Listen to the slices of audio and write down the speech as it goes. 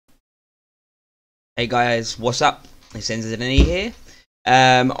Hey guys, what's up? It's NZNE here.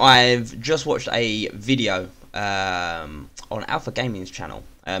 I've just watched a video on AlphaGaming's channel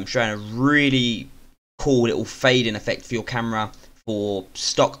showing a really cool little fade-in effect for your camera for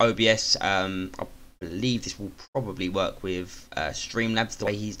stock OBS. I believe this will probably work with Streamlabs the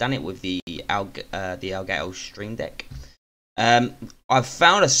way he's done it with the Elgato Stream Deck. I've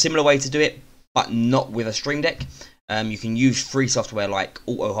found a similar way to do it, but not with a Stream Deck. You can use free software like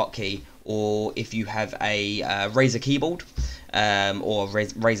AutoHotkey, or if you have a Razer keyboard or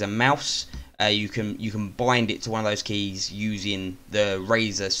Razer mouse, you can bind it to one of those keys using the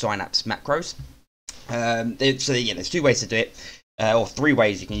Razer Synapse macros. So yeah, there's two ways to do it, or three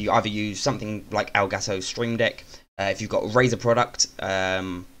ways. You can either use something like Elgato Stream Deck. If you've got a Razer product,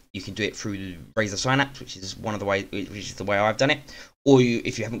 you can do it through the Razer Synapse, which is the way I've done it. Or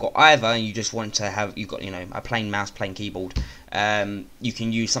if you haven't got either and you just want to have, you've got a plain mouse, plain keyboard, you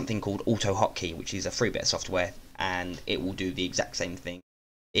can use something called AutoHotkey, which is a free bit of software, and it will do the exact same thing.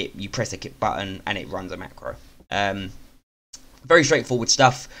 You press a button and it runs a macro. Very straightforward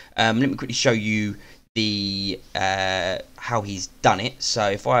stuff. Let me quickly show you the how he's done it. So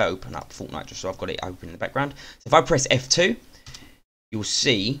if I open up Fortnite, just so I've got it open in the background. So if I press F2, you'll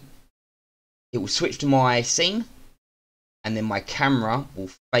see it will switch to my scene, and then my camera will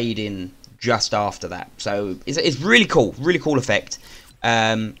fade in just after that. So it's really cool effect.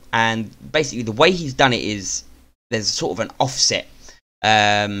 And basically the way he's done it is there's sort of an offset.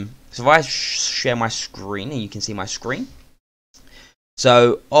 So if I share my screen, and you can see my screen.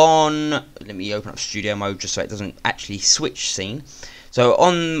 So let me open up studio mode just so it doesn't actually switch scene. So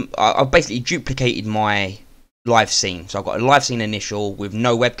I've basically duplicated my live scene. So I've got a live scene initial with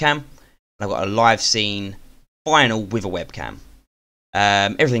no webcam, and I've got a live scene final with a webcam.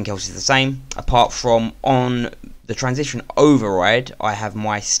 Everything else is the same, apart from on the transition override I have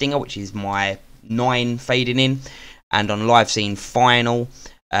my stinger, which is my 9 fading in, and on live scene final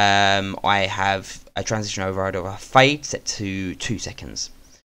I have a transition override of a fade set to 2 seconds.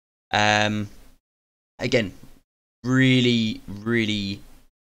 Again, really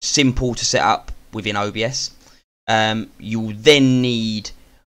simple to set up within OBS. You'll then need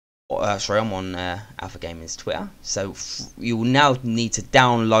sorry, I'm on AlphaGaming's Twitter. So you will now need to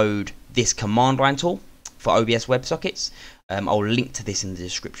download this command line tool for OBS WebSockets. I'll link to this in the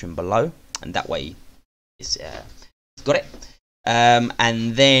description below, and that way it's got it.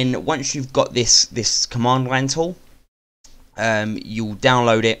 And then once you've got this command line tool, you'll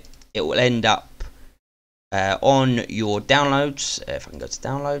download it. It will end up on your downloads. If I can go to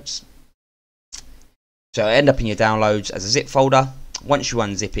downloads, so it'll end up in your downloads as a zip folder. Once you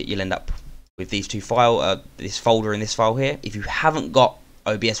unzip it, you'll end up with these two files, this folder and this file here. If you haven't got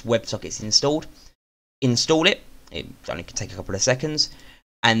OBS WebSockets installed, install it. It only can take a couple of seconds,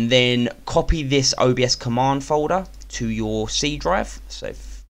 and then copy this OBS command folder to your C drive. So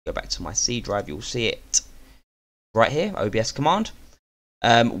if you go back to my C drive, you'll see it right here, OBS command.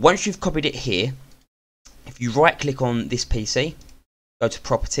 Once you've copied it here, if you right click on this PC, go to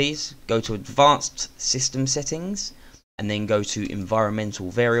properties, go to advanced system settings, and then go to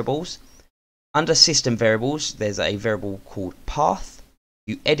environmental variables. Under system variables, there's a variable called path.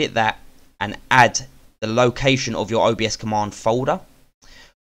 You edit that and add the location of your OBS command folder.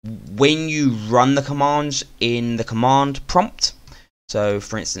 When you run the commands in the command prompt, so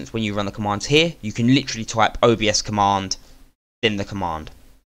for instance when you run the commands here, you can literally type OBS command then the command.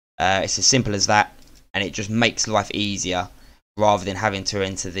 It's as simple as that, and it just makes life easier rather than having to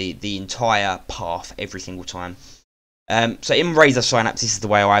enter the entire path every single time. So in Razer Synapse, this is the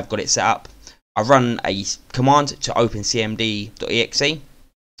way I've got it set up. I run a command to open cmd.exe.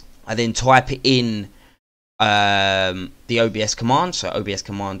 I then type it in the OBS command, so obs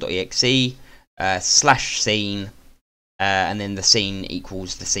command.exe /scene, and then the scene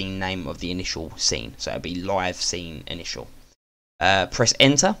equals the scene name of the initial scene. So it'll be live scene initial. Press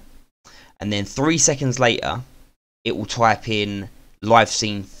enter, and then 3 seconds later, it will type in live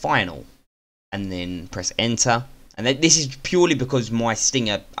scene final, and then press enter. And this is purely because my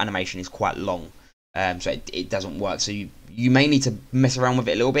stinger animation is quite long, so it doesn't work. So you may need to mess around with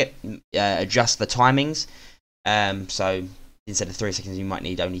it a little bit, adjust the timings. So instead of 3 seconds, you might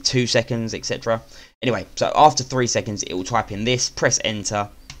need only 2 seconds, etc. Anyway, so after 3 seconds, it will type in this, press enter,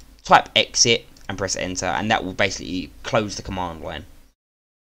 type exit, and press enter, and that will basically close the command line.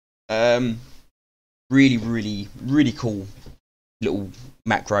 Really cool little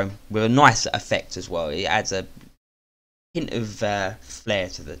macro with a nice effect as well. It adds a hint of flair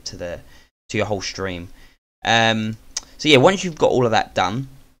to your whole stream. So yeah, once you've got all of that done,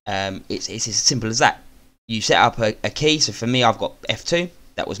 it's as simple as that. You set up a key. So for me, I've got F2.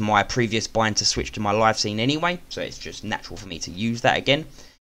 that was my previous bind to switch to my live scene anyway, so it's just natural for me to use that again.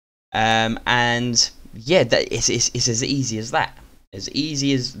 And yeah, it's as easy as that.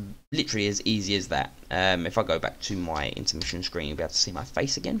 Literally as easy as that. If I go back to my intermission screen, you'll be able to see my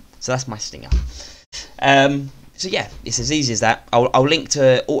face again. So that's my stinger. So yeah, it's as easy as that. I'll link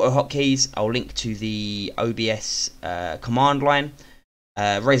to auto hotkeys. I'll link to the OBS command line.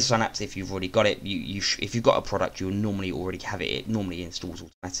 Razer Synapse, if you've already got it, if you've got a product, you'll normally already have it. It normally installs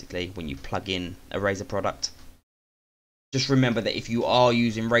automatically when you plug in a Razer product. Just remember that if you are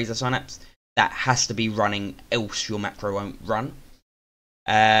using Razer Synapse, that has to be running, else your macro won't run.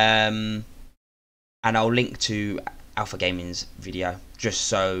 And I'll link to AlphaGaming's video, just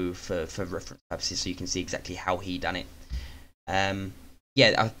so for reference purposes, so you can see exactly how he done it.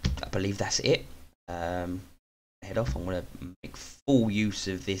 Yeah, I believe that's it. Head off. I'm going to make full use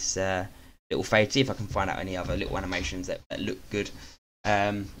of this little fade, see if I can find out any other little animations that look good.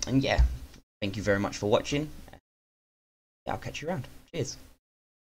 And yeah, thank you very much for watching. Yeah, I'll catch you around. Cheers.